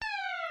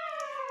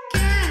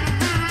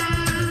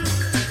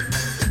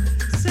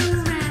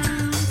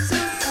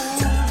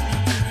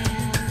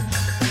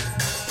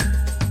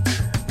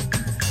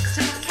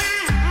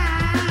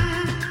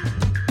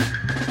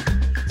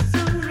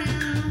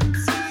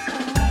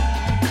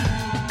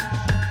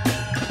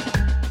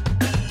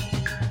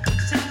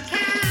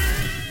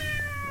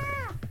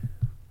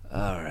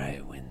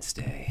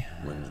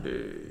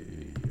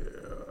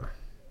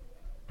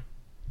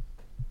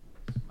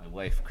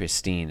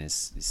Christine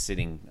is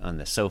sitting on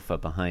the sofa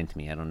behind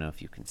me. I don't know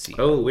if you can see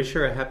her. Oh, wish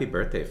her a happy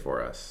birthday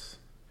for us.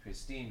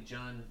 Christine,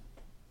 John,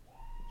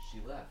 she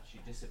left. She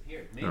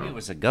disappeared. Maybe it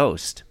was a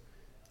ghost.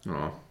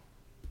 Oh.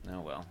 Oh,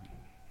 well.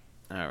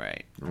 All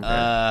right.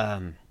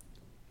 Okay.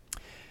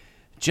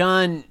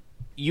 John,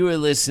 you are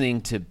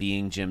listening to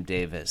Being Jim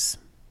Davis.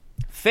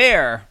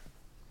 Fair,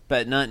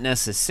 but not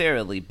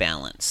necessarily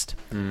balanced.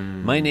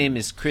 My name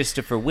is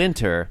Christopher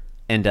Winter,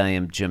 and I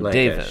am Jim Like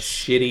Davis. a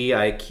shitty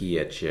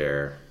IKEA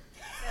chair.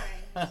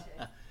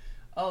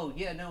 Oh,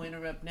 yeah, no,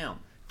 interrupt now.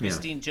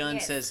 Christine, John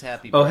Yes. says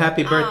happy Oh, birthday.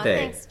 happy birthday.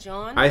 Thanks,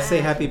 John. I say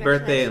happy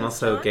birthday, and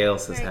congratulations, also John. Gail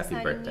says Very happy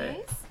exciting birthday.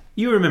 news.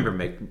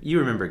 You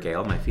remember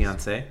Gail, my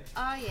fiance?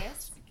 Oh,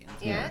 yes.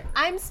 Yeah.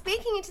 I'm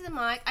speaking into the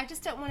mic. I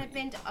just don't want to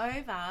bend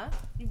over.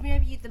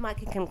 Maybe the mic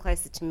can come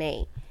closer to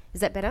me.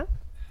 Is that better?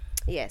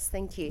 Yes,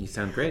 thank you. You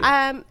sound great.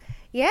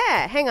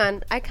 Yeah, hang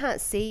on. I can't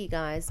see you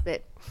guys,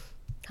 but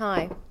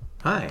hi.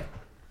 Hi.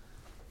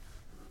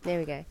 There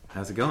we go.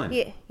 How's it going?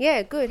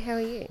 Yeah, good. How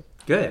are you?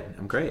 Good.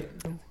 I'm great.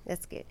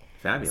 That's good.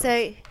 Fabulous.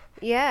 So,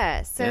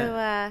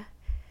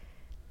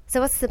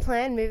 so what's the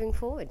plan moving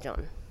forward,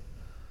 John?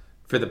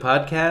 For the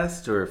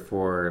podcast, or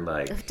for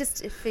like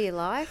Just for your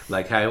life?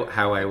 like how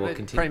I will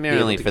continue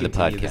Primarily be able for to the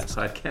continue this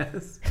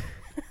podcast.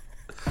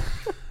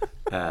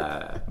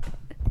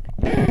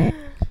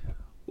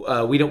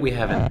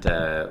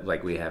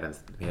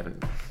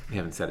 We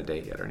haven't set a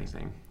date yet or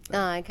anything.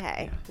 Oh,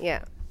 okay.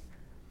 Yeah.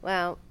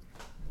 Well,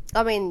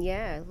 I mean,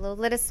 yeah. Well,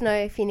 let us know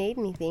if you need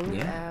anything.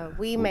 Yeah.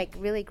 We make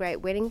really great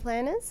wedding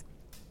planners.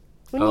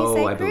 Wouldn't you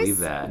say, I Chris? believe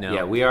that. No.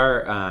 Yeah, we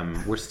are.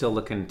 We're still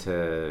looking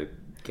to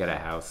get a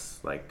house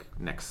like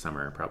next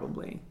summer,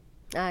 probably.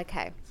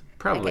 Okay.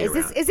 Probably. Okay.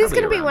 Around, Is this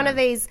going to be around one of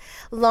then. these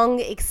long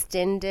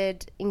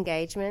extended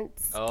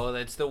engagements? Oh,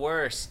 that's the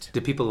worst.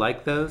 Do people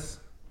like those?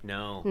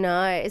 No.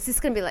 No. Is this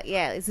going to be like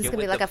Is this Get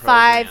going to be with like the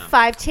a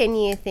program.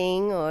 10-year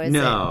thing, or is it?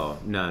 No.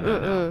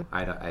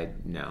 I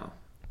don't. No.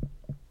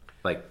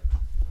 Like,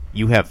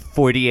 You have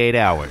 48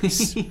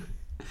 hours.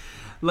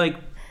 like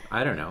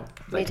I don't know.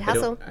 Like, to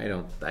hustle. I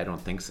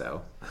don't think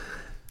so.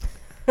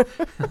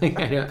 Like,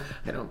 I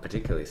don't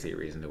particularly see a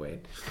reason to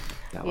wait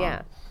that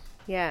long.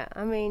 Yeah.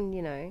 I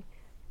mean,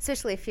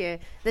 especially if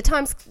the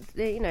time's,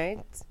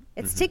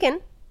 it's ticking.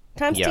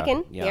 Time's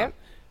ticking. Yeah.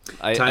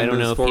 I Time don't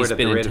moves know if forward he's at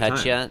the been in rate of touch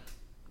time. yet.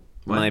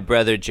 What? My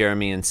brother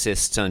Jeremy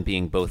insists on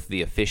being both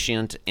the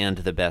officiant and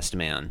the best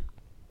man.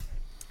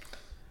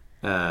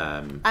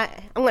 I'm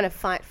going to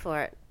fight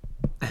for it.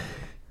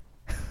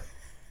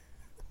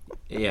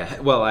 Yeah.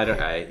 Well, I don't.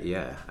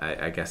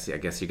 I guess you're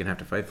gonna have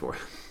to fight for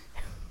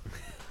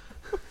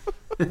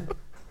it.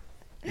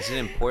 Is it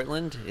in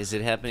Portland? Is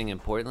it happening in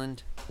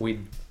Portland?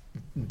 We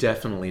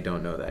definitely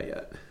don't know that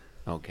yet.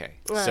 Okay.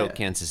 So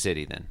Kansas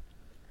City then.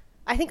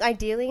 I think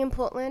ideally in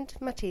Portland,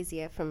 much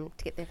easier to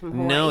get there from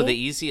Hawaii. No, the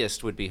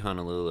easiest would be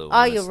Honolulu.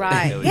 Oh, you're honestly.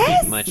 right. That would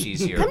Yes! be much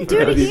easier. Come do it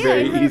That'd be here.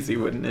 very easy,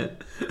 wouldn't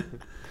it?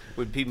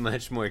 Would be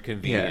much more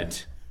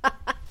convenient.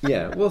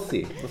 Yeah. We'll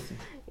see.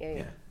 Yeah.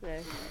 No, fair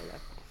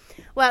enough.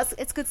 Well,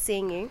 it's good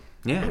seeing you.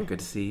 Yeah. Good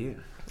to see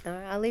you. All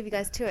right, I'll leave you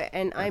guys to it.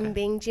 And I'm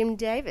being Jim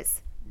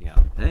Davis. Yeah.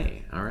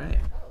 Hey. All right.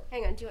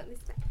 Hang on, do you want this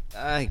back?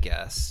 I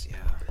guess.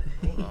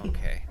 Yeah.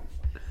 Okay.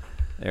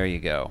 There you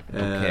go.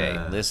 Okay,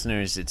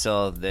 listeners, it's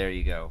all there.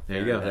 You go. There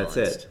you Fair go. and That's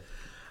balanced. it.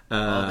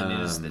 All the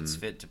news that's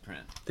fit to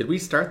print. Did we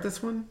start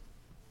this one?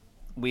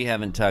 We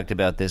haven't talked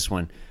about this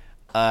one.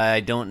 I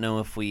don't know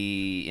if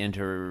we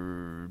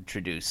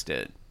introduced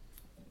it.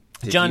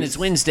 John, it's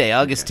Wednesday,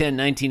 August 10,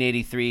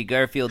 1983,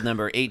 Garfield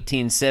number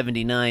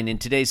 1879. In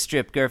today's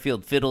strip,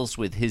 Garfield fiddles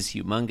with his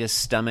humongous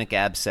stomach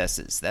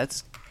abscesses.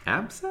 That's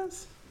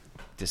Abscess?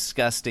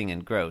 disgusting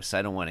and gross.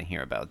 I don't want to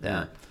hear about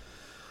that.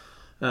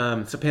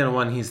 So panel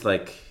one, he's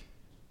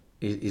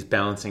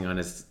balancing on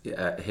his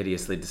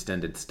hideously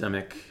distended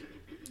stomach.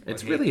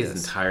 It's really his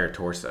entire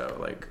torso.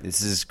 Like,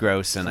 This is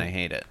gross and I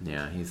hate it.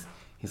 yeah, he's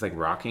like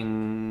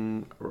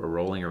rocking or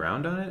rolling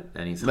around on it,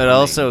 and he's. But humming.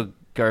 also,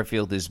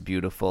 Garfield is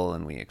beautiful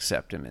and we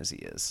accept him as he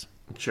is.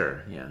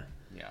 Sure, yeah.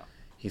 Yeah.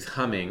 He's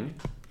humming,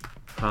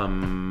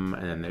 and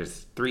then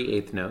there's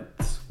 3/8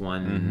 notes,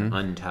 one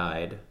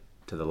untied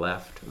to the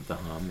left of the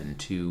hum, and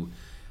two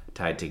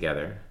tied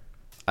together.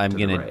 I'm To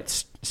the going right.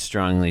 to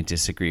strongly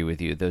disagree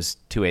with you. Those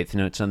 2/8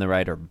 notes on the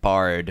right are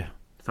barred.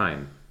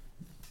 Fine.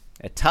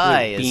 A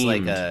tie Yeah, is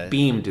like beamed. a...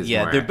 Beamed is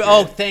yeah, more they're, accurate.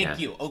 oh, thank Yeah.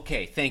 you.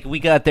 Okay, thank you. We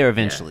got there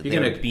eventually. You're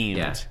They're gonna- beamed.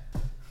 yeah.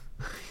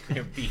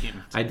 They're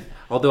beamed.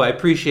 Although I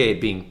appreciate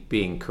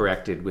being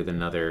corrected with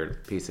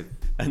another piece of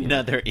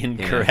Another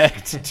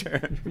incorrect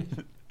term.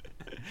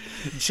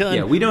 John,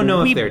 Yeah, we don't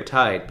know if they're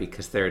tied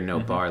because there are no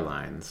bar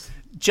lines.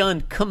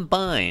 John,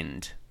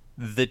 combined,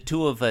 the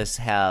two of us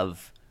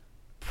have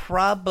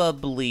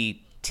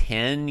probably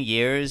 10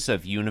 years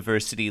of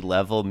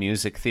university-level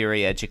music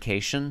theory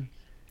education,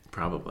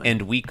 Probably.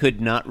 and we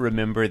could not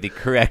remember the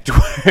correct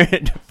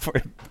word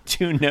for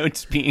two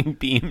notes being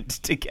beamed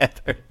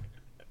together.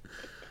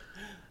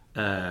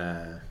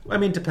 I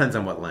mean, depends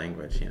on what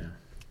language,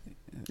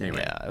 Anyway,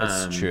 Yeah,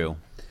 that's true.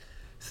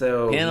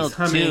 So Panel he's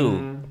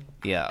humming.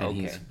 Yeah, and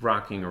okay. he's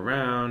rocking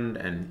around,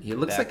 and he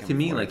looks Back like to and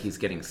me forth. like he's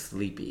getting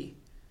sleepy.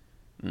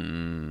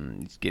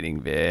 He's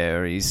getting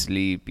very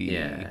sleepy.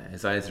 Yeah,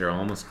 his eyes are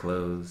almost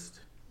closed.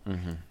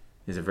 Mm-hmm.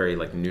 He's a very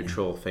like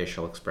neutral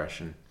facial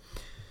expression.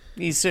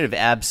 He's sort of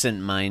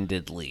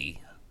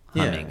absent-mindedly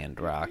humming and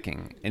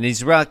rocking. And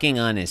he's rocking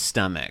on his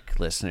stomach,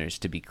 listeners,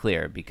 to be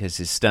clear, because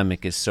his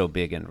stomach is so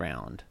big and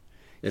round.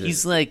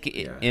 He's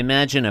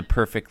imagine a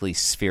perfectly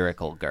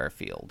spherical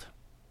Garfield.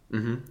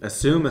 Mm-hmm.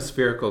 Assume a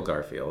spherical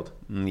Garfield.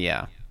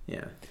 Yeah.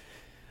 Yeah.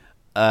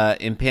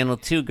 In panel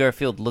 2,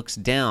 Garfield looks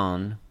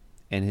down,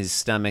 and his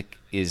stomach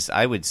is,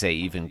 I would say,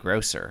 even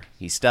grosser.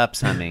 He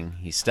stops humming,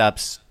 he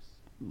stops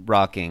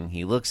rocking,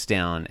 he looks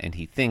down, and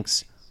he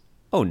thinks,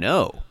 oh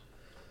no.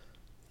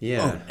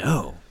 Yeah. Oh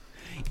no.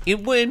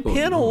 In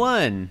panel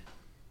 1,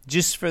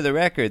 just for the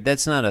record,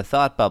 that's not a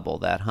thought bubble,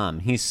 that hum.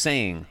 He's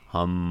saying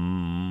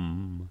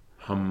hum.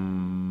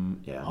 Hum.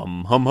 Yeah.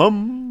 Hum, hum,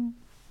 hum.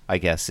 I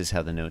guess is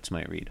how the notes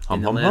might read. Hum,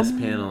 In the hum, last hum.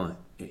 panel,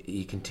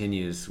 he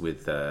continues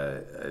with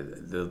a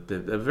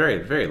very,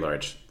 very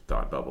large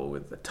thought bubble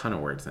with a ton of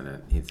words in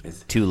it.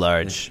 He's Too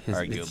large,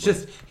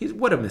 arguably. He's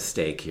what a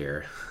mistake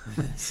here.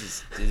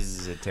 This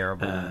is a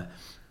terrible...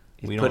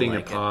 He's we don't putting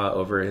like a paw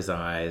over his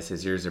eyes.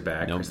 His ears are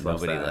back. Chris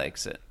loves Nobody that.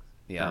 likes it.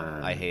 Yeah,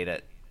 I hate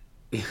it.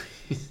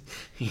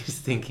 He's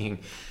thinking,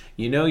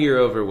 you're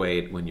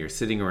overweight when you're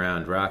sitting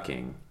around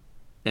rocking,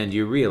 and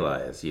you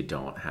realize you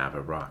don't have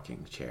a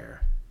rocking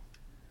chair.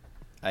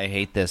 I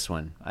hate this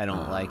one. I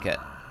don't like it.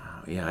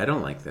 Yeah, I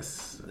don't like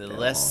this. The at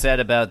less all. said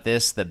about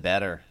this, the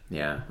better.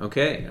 Yeah.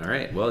 Okay. All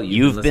right. Well,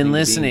 You've been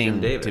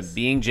listening to to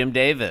Being Jim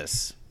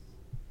Davis,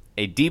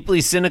 a deeply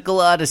cynical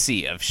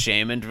odyssey of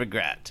shame and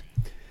regret.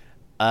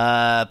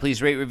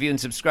 Please rate, review, and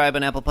subscribe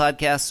on Apple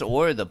Podcasts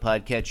or the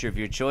podcatcher of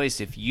your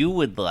choice. If you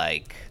would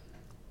like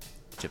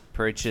to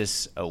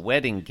purchase a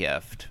wedding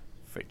gift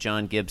for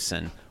John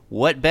Gibson,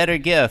 what better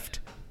gift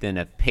than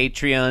a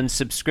Patreon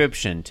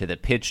subscription to the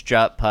Pitch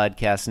Drop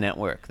Podcast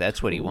Network?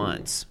 That's what he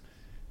wants.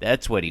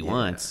 That's what he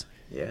wants.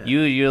 Yeah.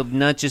 You'll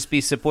not just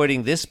be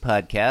supporting this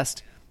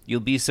podcast, you'll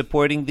be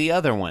supporting the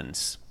other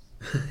ones.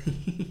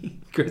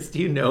 Chris, do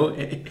you know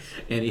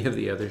any of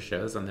the other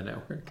shows on the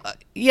network?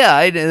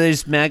 Yeah,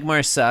 there's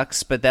Magmar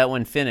Sucks, but that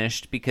one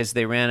finished because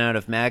they ran out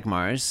of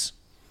Magmars.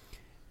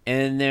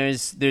 And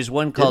there's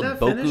one called Did that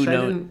Boku finish?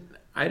 no...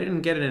 I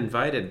didn't get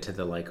invited to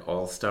the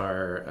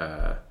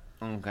all-star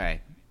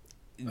Okay.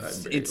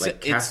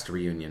 cast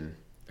reunion.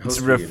 It's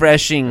host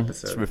refreshing. reunion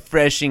It's episode.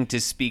 refreshing to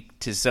speak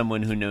to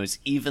someone who knows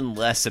even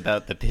less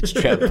about the Pitch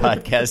Trap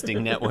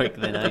Podcasting Network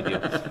than I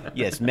do.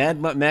 Yes,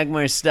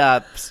 Magmar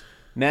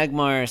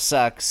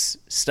Sucks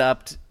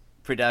stopped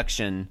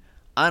production,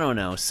 I don't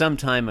know, some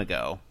time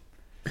ago.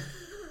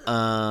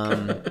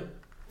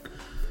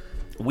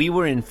 We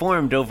were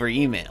informed over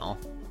email.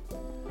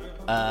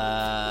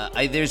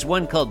 There's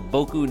one called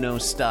Boku no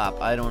Stop.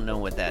 I don't know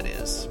what that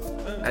is.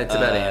 It's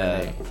about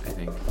anime, I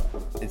think.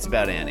 It's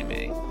about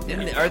anime.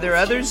 Are there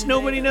others?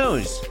 Nobody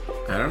knows.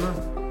 I don't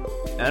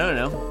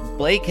know.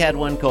 Blake had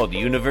one called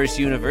Universe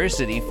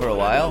University for a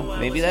while.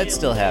 Maybe that's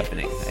still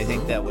happening. I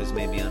think that was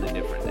maybe on a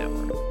different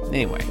network.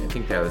 Anyway, I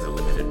think that was a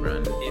limited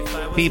run.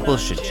 people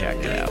should check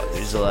it out.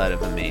 There's a lot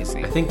of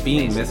amazing... I think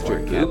Being amazing Mr.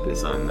 work Boop out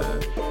is on the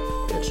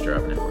Pitch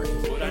Drop Network.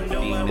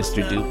 Being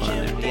Mr. Dupe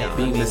on there. Yeah.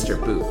 Being Mr.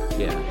 Boop,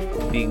 yeah.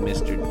 Being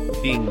Mr.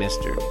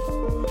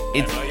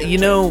 It's,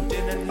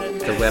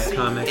 The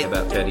webcomic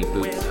about Betty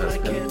Boop's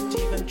husband.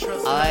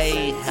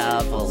 I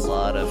have a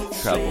lot of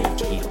trouble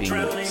keeping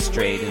it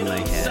straight in my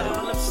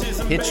head.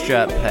 Pitch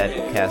Drop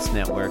Podcast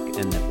Network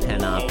and the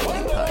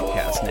Panopoly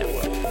Podcast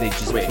Network. They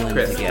just Wait, blend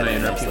Chris, together. can I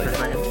interrupt you for a It's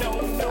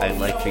second? I'd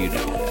like for you to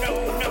do that.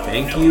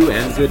 Thank you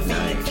and good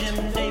night.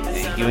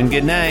 Thank you and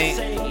good night.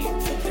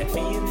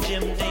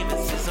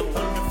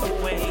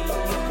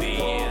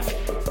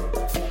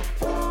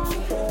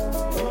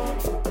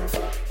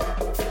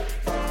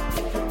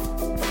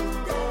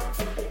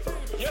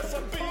 Yes,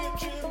 I'm being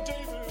Jim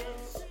Davis.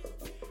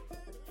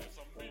 Yes,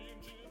 I'm being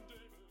Jim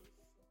Davis.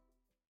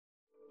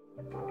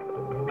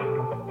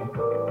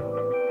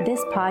 This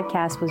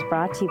podcast was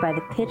brought to you by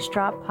the Pitch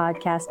Drop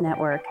Podcast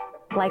Network.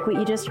 Like what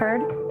you just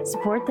heard?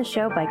 Support the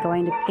show by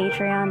going to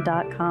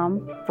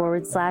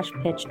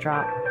patreon.com/Pitch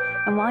Drop.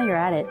 And while you're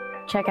at it,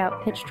 check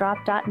out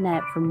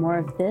pitchdrop.net for more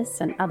of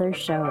this and other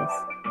shows.